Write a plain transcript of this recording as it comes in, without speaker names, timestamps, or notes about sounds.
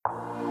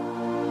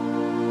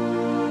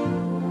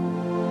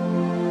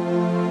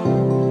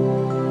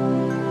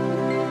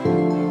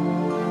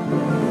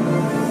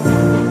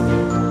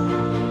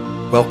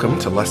Welcome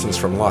to Lessons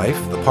from Life,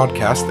 the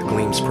podcast that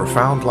gleans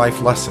profound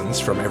life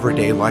lessons from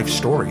everyday life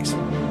stories.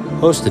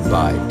 Hosted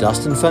by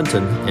Dustin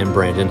Fenton and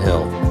Brandon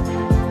Hill.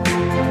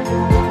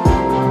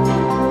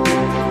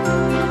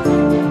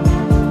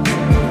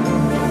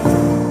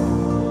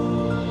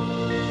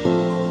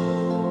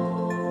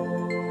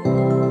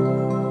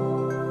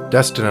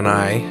 Dustin and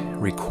I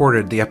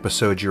recorded the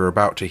episode you're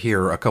about to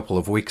hear a couple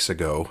of weeks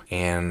ago,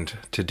 and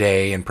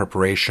today, in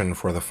preparation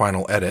for the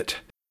final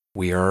edit,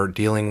 we are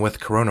dealing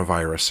with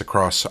coronavirus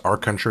across our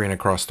country and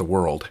across the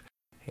world.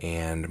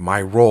 And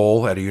my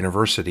role at a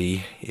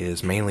university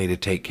is mainly to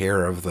take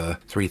care of the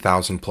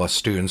 3,000 plus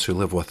students who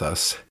live with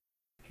us.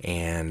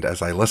 And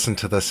as I listened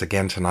to this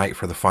again tonight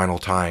for the final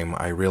time,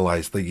 I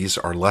realized these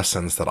are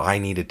lessons that I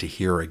needed to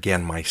hear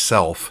again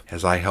myself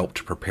as I helped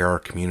to prepare our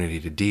community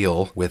to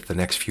deal with the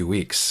next few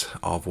weeks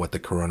of what the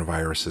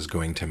coronavirus is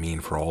going to mean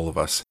for all of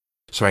us.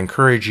 So I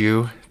encourage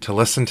you to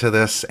listen to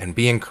this and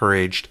be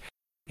encouraged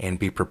and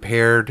be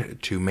prepared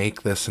to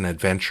make this an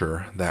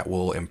adventure that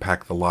will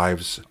impact the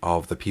lives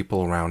of the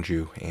people around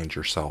you and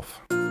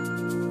yourself.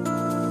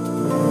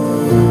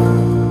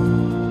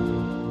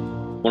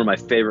 One of my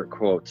favorite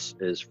quotes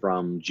is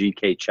from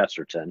G.K.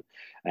 Chesterton,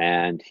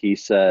 and he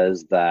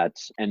says that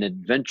an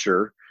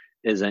adventure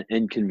is an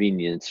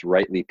inconvenience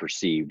rightly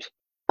perceived.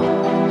 And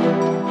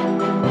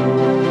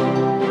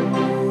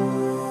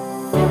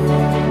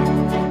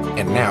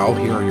now,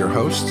 here are your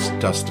hosts,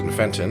 Dustin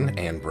Fenton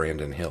and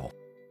Brandon Hill.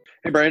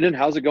 Hey, Brandon,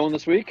 how's it going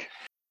this week?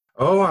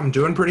 Oh, I'm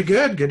doing pretty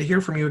good. Good to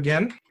hear from you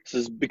again. This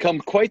has become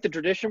quite the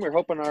tradition. We're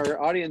hoping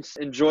our audience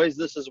enjoys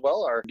this as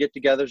well. Our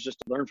get-togethers just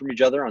to learn from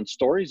each other on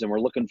stories, and we're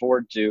looking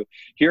forward to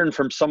hearing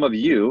from some of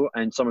you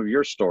and some of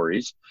your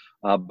stories.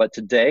 But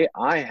today,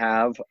 I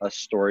have a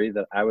story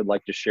that I would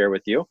like to share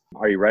with you.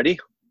 Are you ready?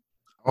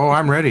 Oh,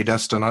 I'm ready,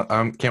 Dustin.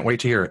 I can't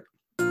wait to hear it.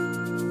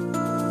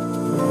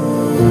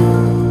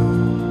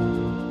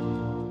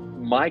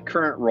 My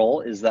current role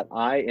is that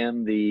I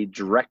am the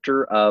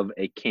director of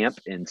a camp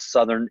in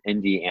southern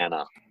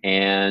Indiana.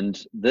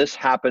 And this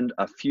happened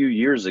a few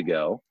years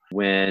ago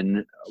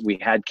when we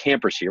had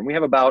campers here. We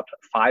have about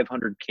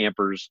 500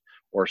 campers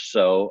or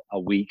so a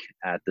week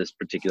at this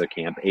particular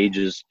camp,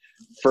 ages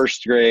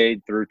first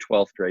grade through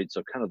 12th grade.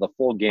 So kind of the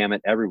full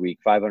gamut every week,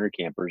 500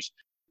 campers.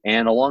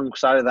 And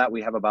alongside of that,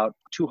 we have about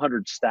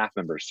 200 staff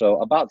members.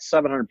 So about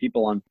 700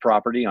 people on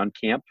property, on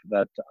camp,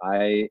 that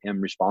I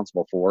am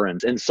responsible for.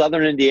 And in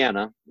southern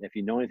Indiana, if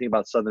you know anything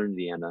about southern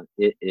Indiana,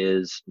 it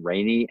is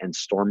rainy and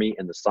stormy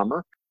in the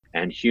summer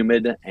and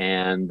humid.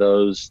 And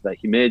that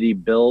humidity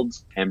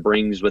builds and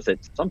brings with it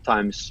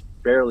sometimes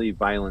fairly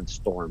violent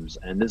storms.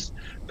 And this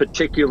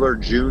particular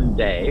June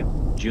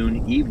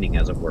evening,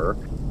 as it were,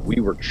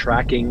 we were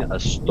tracking a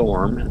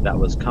storm that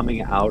was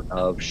coming out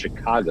of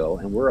Chicago.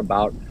 And we're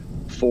about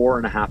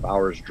 4.5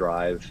 hours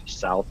drive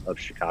south of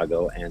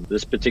Chicago, and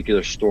this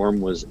particular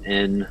storm was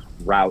en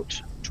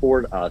route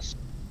toward us,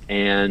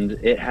 and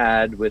it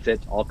had with it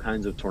all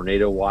kinds of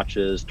tornado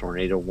watches,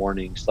 tornado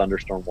warnings,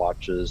 thunderstorm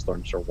watches,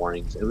 thunderstorm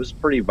warnings. It was a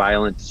pretty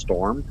violent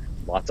storm.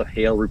 Lots of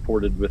hail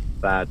reported with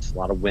that, a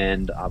lot of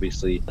wind.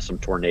 Obviously, some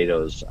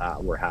tornadoes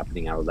were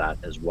happening out of that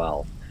as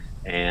well.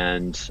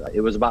 And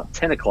it was about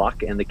 10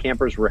 o'clock and the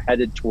campers were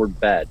headed toward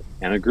bed.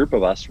 And a group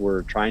of us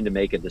were trying to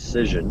make a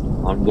decision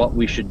on what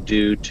we should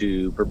do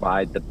to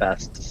provide the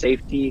best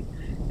safety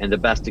and the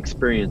best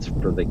experience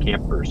for the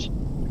campers.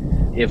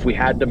 If we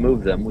had to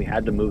move them, we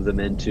had to move them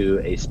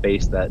into a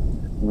space that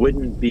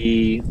wouldn't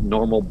be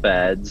normal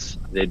beds.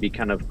 They'd be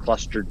kind of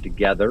clustered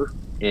together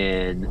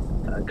in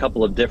a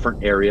couple of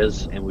different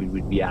areas, and we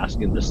would be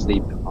asking them to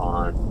sleep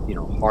on,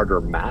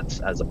 harder mats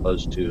as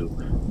opposed to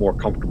more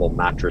comfortable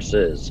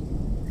mattresses.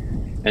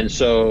 And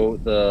so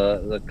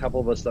the couple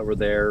of us that were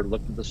there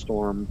looked at the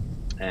storm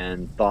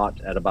and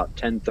thought at about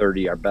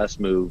 10:30 our best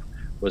move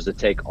was to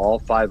take all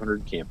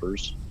 500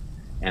 campers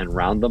and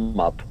round them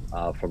up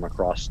from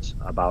across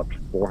about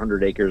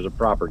 400 acres of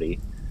property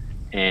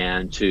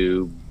and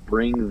to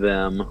bring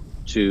them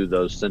to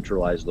those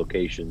centralized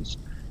locations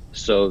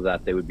so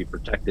that they would be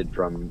protected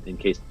from in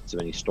case of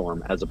any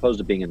storm, as opposed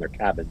to being in their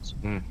cabins,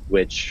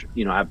 which,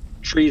 have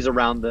trees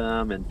around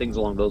them and things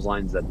along those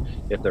lines that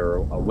if there are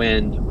a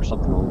wind or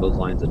something along those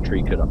lines, a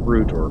tree could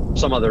uproot or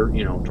some other,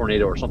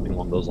 tornado or something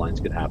along those lines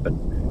could happen.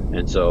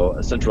 And so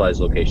a centralized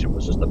location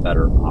was just a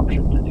better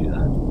option to do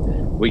that.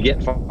 We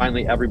get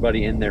finally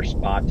everybody in their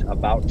spot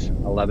about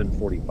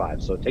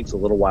 11:45. So it takes a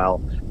little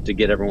while to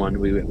get everyone.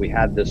 We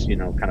had this,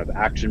 kind of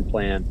action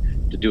plan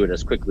to do it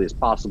as quickly as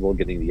possible,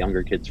 getting the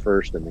younger kids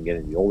first and then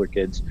getting the older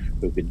kids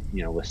who could,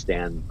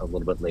 withstand a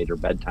little bit later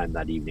bedtime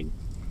that evening.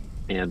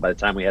 And by the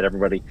time we had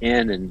everybody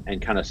in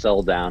and kind of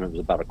settled down, it was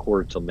about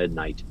 1:15 till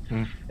midnight.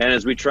 And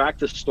as we tracked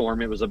the storm,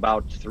 it was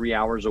about 3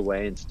 hours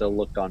away and still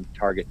looked on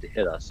target to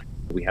hit us.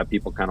 We have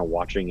people kind of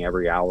watching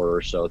every hour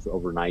or so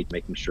overnight,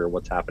 making sure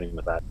what's happening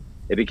with that.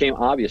 It became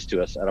obvious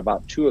to us at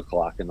about 2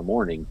 o'clock in the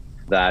morning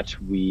that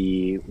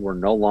we were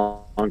no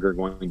longer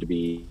going to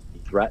be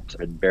threat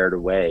had bared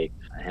away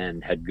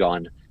and had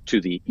gone to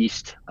the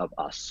east of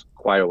us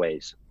quite a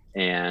ways.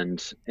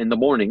 And in the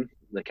morning,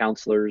 the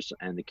counselors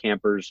and the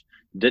campers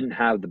didn't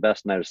have the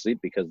best night of sleep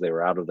because they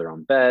were out of their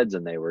own beds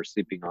and they were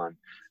sleeping on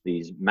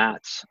these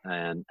mats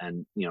and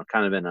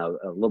kind of in a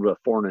little bit of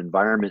foreign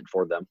environment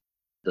for them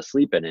to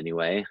sleep in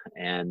anyway.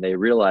 And they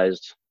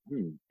realized,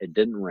 it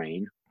didn't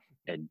rain.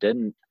 It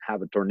didn't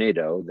have a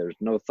tornado. There's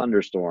no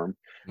thunderstorm,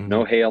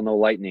 no hail, no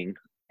lightning.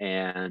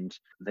 And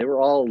they were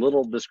all a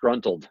little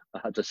disgruntled,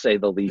 to say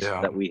the least,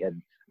 that we had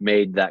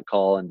made that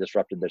call and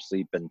disrupted their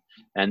sleep.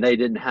 And they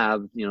didn't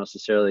have,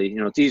 necessarily,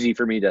 it's easy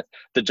for me to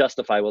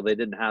justify, well, they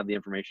didn't have the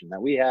information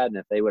that we had. And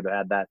if they would have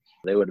had that,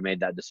 they would have made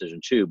that decision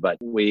too. But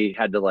we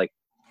had to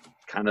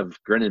kind of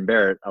grin and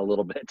bear it a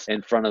little bit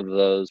in front of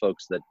those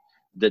folks that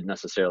didn't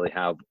necessarily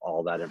have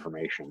all that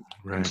information.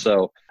 Right. And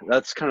so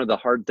that's kind of the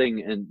hard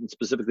thing, and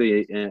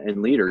specifically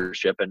in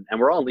leadership. And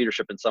we're all in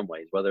leadership in some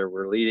ways, whether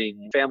we're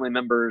leading family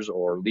members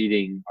or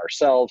leading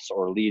ourselves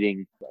or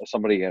leading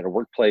somebody at a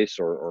workplace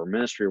or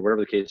ministry or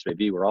whatever the case may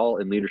be. We're all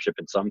in leadership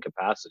in some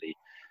capacity.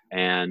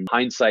 And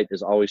hindsight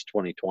is always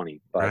 20/20.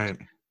 But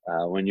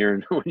when you're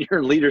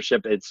in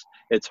leadership,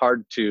 it's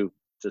hard to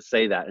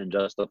say that and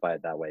justify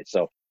it that way.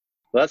 So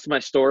that's my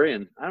story,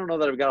 and I don't know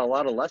that I've got a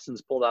lot of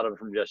lessons pulled out of it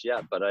from just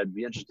yet, but I'd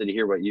be interested to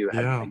hear what you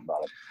had to think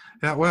about it.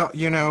 Yeah,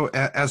 well,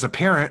 as a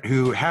parent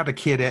who had a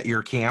kid at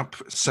your camp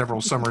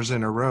several summers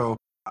in a row,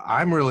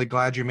 I'm really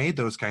glad you made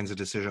those kinds of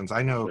decisions.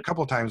 I know a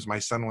couple of times my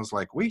son was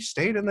like, we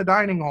stayed in the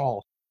dining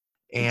hall,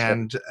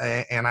 and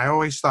I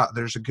always thought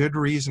there's a good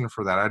reason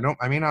for that.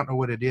 I may not know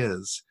what it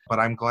is, but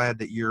I'm glad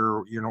that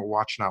you're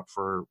watching out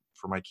for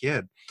my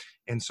kid.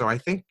 And so I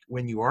think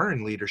when you are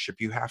in leadership,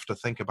 you have to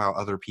think about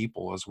other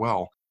people as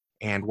well.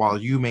 And while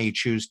you may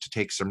choose to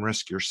take some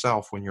risk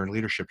yourself, when you're in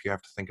leadership, you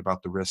have to think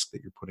about the risk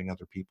that you're putting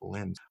other people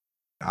in.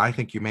 I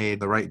think you made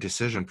the right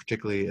decision,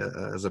 particularly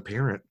as a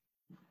parent.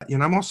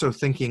 I'm also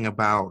thinking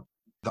about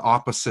the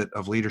opposite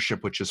of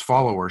leadership, which is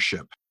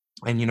followership.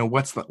 And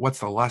what's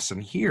the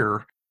lesson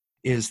here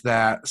is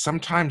that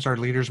sometimes our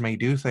leaders may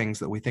do things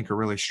that we think are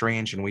really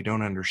strange and we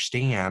don't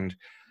understand.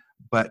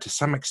 But to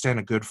some extent,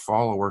 a good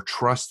follower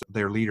trusts that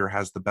their leader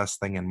has the best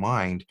thing in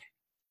mind.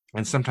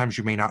 And sometimes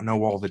you may not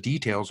know all the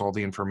details, all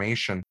the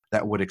information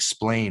that would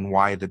explain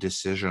why the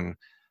decision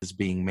is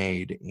being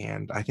made.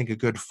 And I think a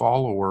good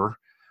follower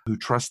who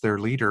trusts their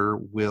leader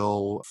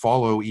will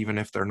follow even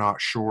if they're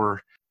not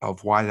sure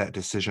of why that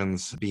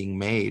decision's being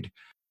made.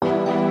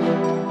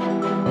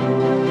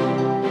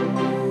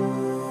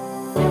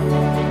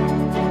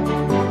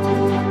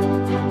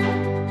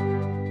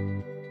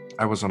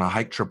 I was on a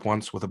hike trip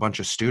once with a bunch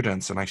of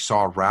students and I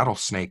saw a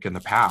rattlesnake in the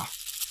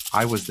path.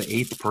 I was the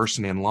 8th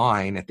person in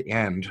line at the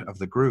end of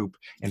the group,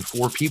 and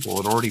 4 people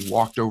had already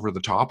walked over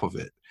the top of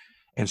it.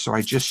 And so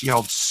I just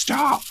yelled,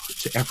 "Stop!"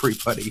 to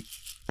everybody.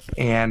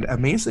 And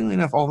amazingly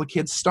enough, all the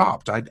kids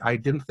stopped. I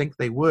didn't think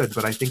they would,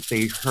 but I think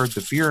they heard the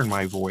fear in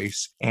my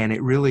voice, and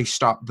it really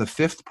stopped the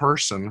 5th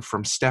person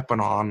from stepping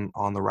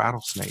on the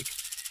rattlesnake.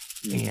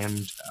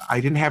 And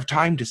I didn't have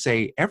time to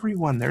say,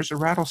 "Everyone, there's a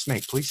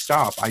rattlesnake, please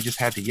stop." I just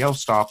had to yell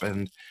stop,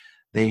 and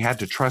they had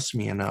to trust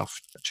me enough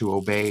to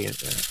obey in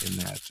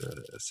that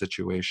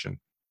situation.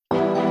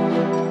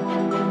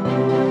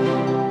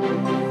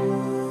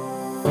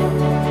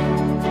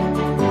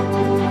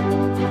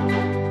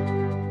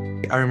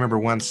 I remember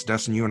once,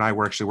 Dustin, you and I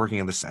were actually working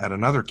at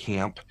another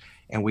camp,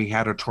 and we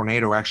had a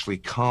tornado actually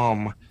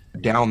come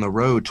down the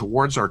road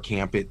towards our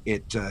camp.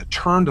 It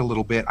turned a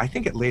little bit. I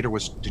think it later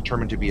was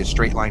determined to be a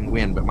straight line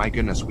wind, but my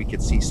goodness, we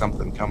could see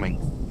something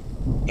coming.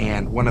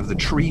 And one of the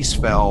trees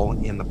fell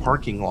in the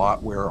parking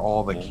lot where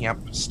all the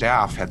camp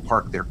staff had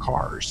parked their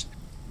cars.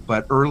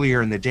 But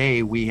earlier in the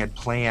day, we had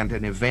planned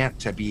an event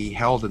to be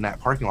held in that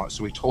parking lot.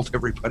 So we told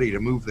everybody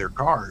to move their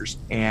cars.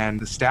 And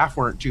the staff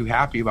weren't too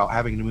happy about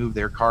having to move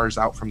their cars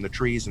out from the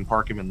trees and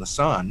park them in the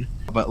sun.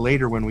 But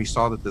later, when we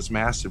saw that this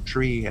massive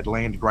tree had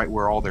landed right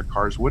where all their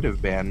cars would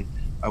have been,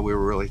 we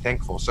were really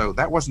thankful. So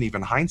that wasn't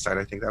even hindsight.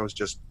 I think that was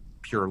just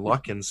pure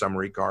luck in some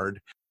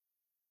regard.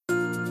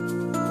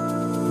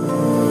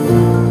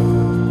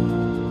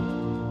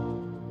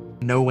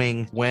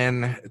 Knowing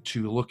when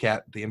to look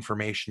at the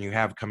information you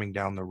have coming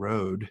down the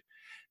road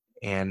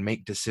and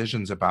make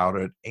decisions about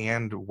it,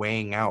 and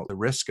weighing out the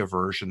risk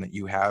aversion that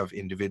you have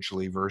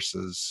individually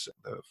versus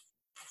the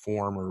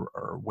form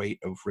or weight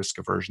of risk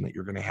aversion that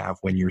you're going to have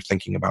when you're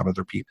thinking about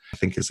other people, I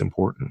think is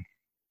important.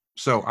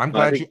 So I'm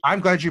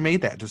glad you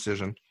made that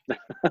decision.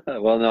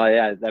 Well, no,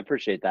 I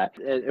appreciate that.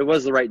 It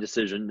was the right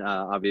decision,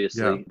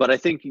 obviously. Yeah. But I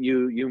think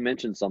you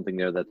mentioned something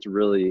there that's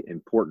really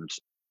important.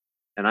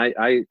 And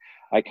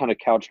I kind of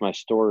couch my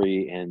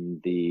story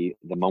in the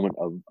moment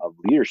of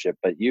leadership,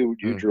 but you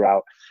drew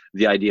out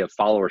the idea of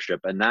followership,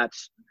 and that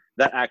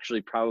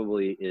actually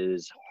probably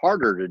is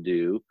harder to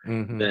do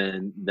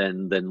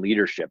than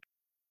leadership.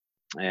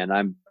 And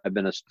I've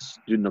been a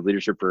student of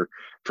leadership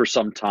for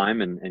some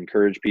time, and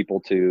encourage people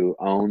to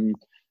own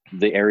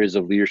the areas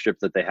of leadership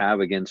that they have,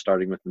 again,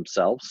 starting with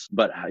themselves.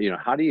 But,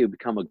 how do you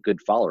become a good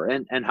follower,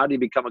 and how do you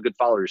become a good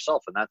follower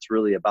yourself? And that's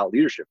really about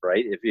leadership,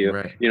 right? If you,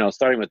 Right.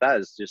 starting with that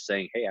is just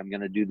saying, hey, I'm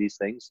going to do these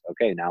things.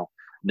 Okay.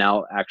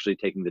 Now actually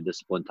taking the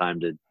disciplined time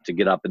to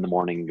get up in the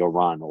morning and go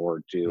run,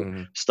 or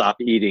to stop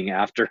eating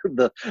after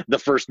the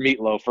first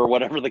meatloaf, or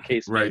whatever the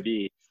case may Right.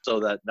 be. So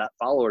that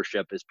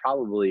followership is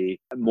probably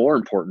more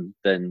important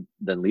than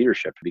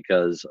leadership,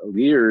 because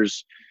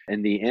leaders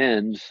in the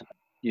end,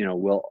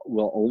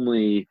 will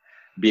only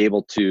be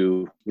able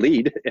to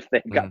lead if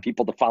they've got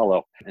people to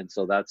follow. And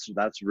so that's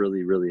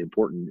really, really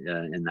important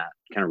in that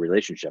kind of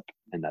relationship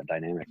and that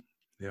dynamic.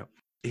 Yeah.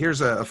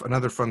 Here's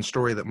another fun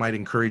story that might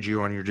encourage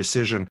you on your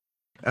decision.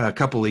 A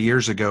couple of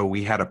years ago,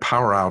 we had a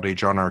power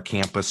outage on our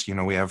campus.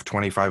 We have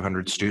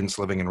 2,500 students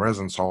living in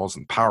residence halls,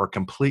 and power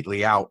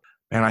completely out.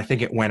 And I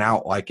think it went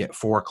out like at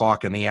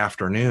 4:00 in the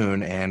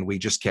afternoon, and we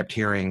just kept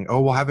hearing,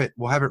 "Oh, we'll have it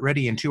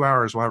ready in 2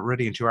 hours. We'll have it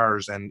ready in 2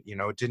 hours." And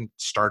it didn't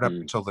start up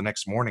until the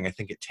next morning, I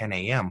think at 10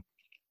 a.m.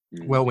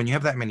 Well, when you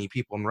have that many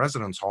people in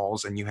residence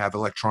halls and you have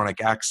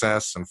electronic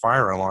access and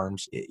fire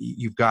alarms,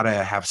 you've got to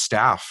have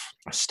staff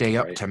stay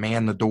up to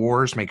man the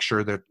doors, make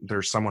sure that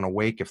there's someone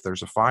awake if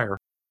there's a fire.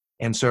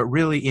 And so it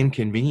really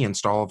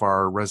inconvenienced all of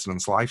our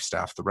residence life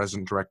staff, the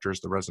resident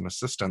directors, the resident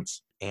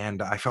assistants.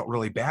 And I felt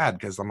really bad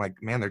because I'm like,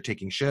 man, they're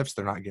taking shifts.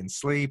 They're not getting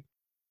sleep.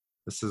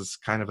 This is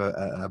kind of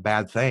a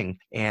bad thing.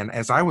 And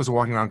as I was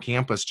walking around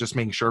campus, just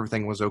making sure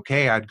everything was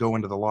okay, I'd go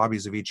into the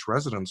lobbies of each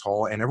residence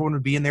hall, and everyone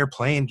would be in there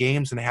playing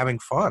games and having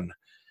fun.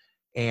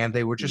 And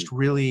they were just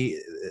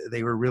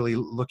they were really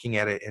looking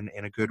at it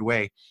in a good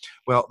way.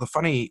 Well, the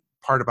funny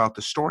part about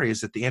the story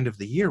is at the end of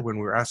the year, when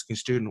we were asking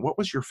students, what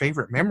was your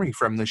favorite memory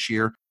from this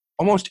year?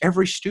 Almost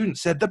every student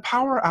said the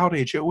power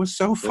outage. It was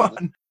so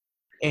fun.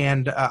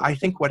 And I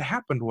think what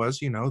happened was,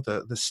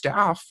 the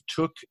staff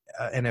took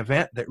an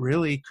event that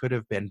really could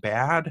have been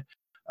bad,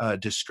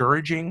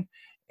 discouraging,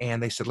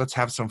 and they said, let's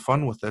have some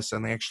fun with this.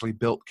 And they actually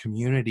built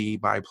community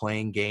by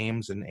playing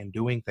games and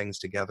doing things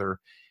together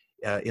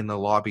in the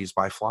lobbies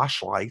by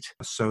flashlight,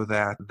 so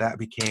that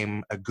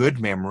became a good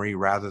memory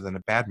rather than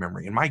a bad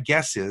memory. And my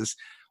guess is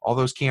all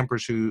those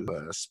campers who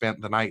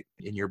spent the night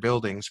in your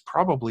buildings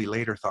probably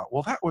later thought,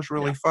 well, that was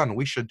really fun.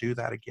 We should do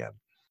that again.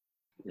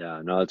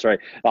 Yeah, no, that's right.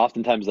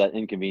 Oftentimes that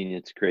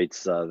inconvenience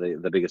creates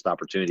the biggest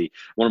opportunity.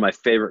 One of my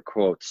favorite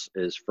quotes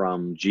is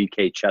from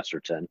G.K.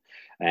 Chesterton,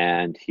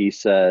 and he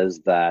says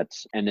that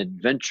an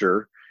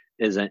adventure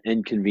is an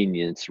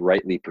inconvenience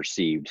rightly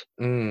perceived.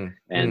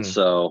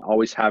 So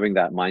always having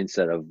that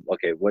mindset of,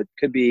 okay, what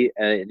could be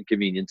an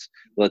inconvenience?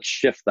 Let's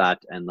shift that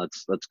and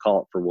let's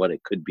call it for what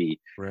it could be,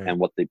 and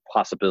what the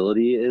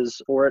possibility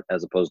is for it,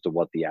 as opposed to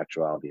what the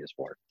actuality is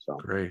for it. So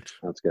great.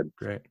 That's good.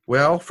 Great.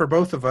 Well, for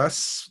both of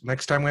us,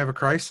 next time we have a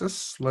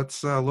crisis,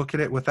 let's look at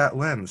it with that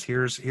lens.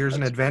 Here's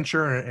an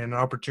adventure and an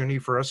opportunity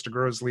for us to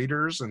grow as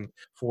leaders, and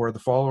for the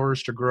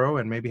followers to grow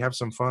and maybe have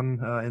some fun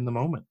in the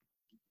moment.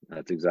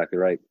 That's exactly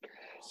right.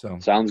 So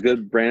sounds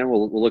good, Brandon.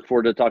 We'll look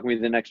forward to talking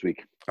with you next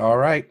week. All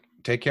right.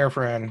 Take care,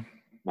 friend.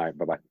 All right.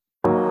 Bye-bye.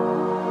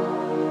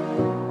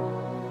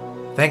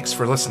 Thanks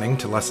for listening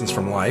to Lessons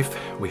from Life.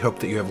 We hope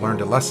that you have learned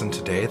a lesson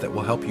today that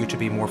will help you to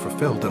be more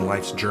fulfilled in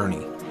life's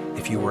journey.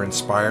 If you were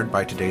inspired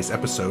by today's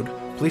episode,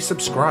 please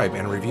subscribe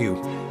and review.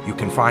 You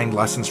can find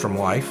Lessons from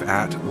Life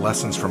at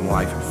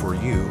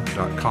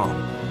lessonsfromlifeforyou.com.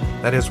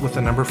 That is with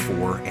the number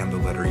 4 and the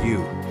letter U.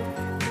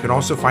 You can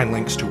also find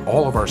links to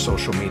all of our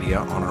social media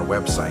on our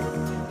website.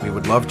 We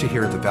would love to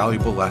hear the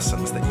valuable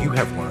lessons that you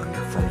have learned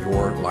from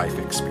your life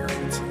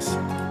experiences.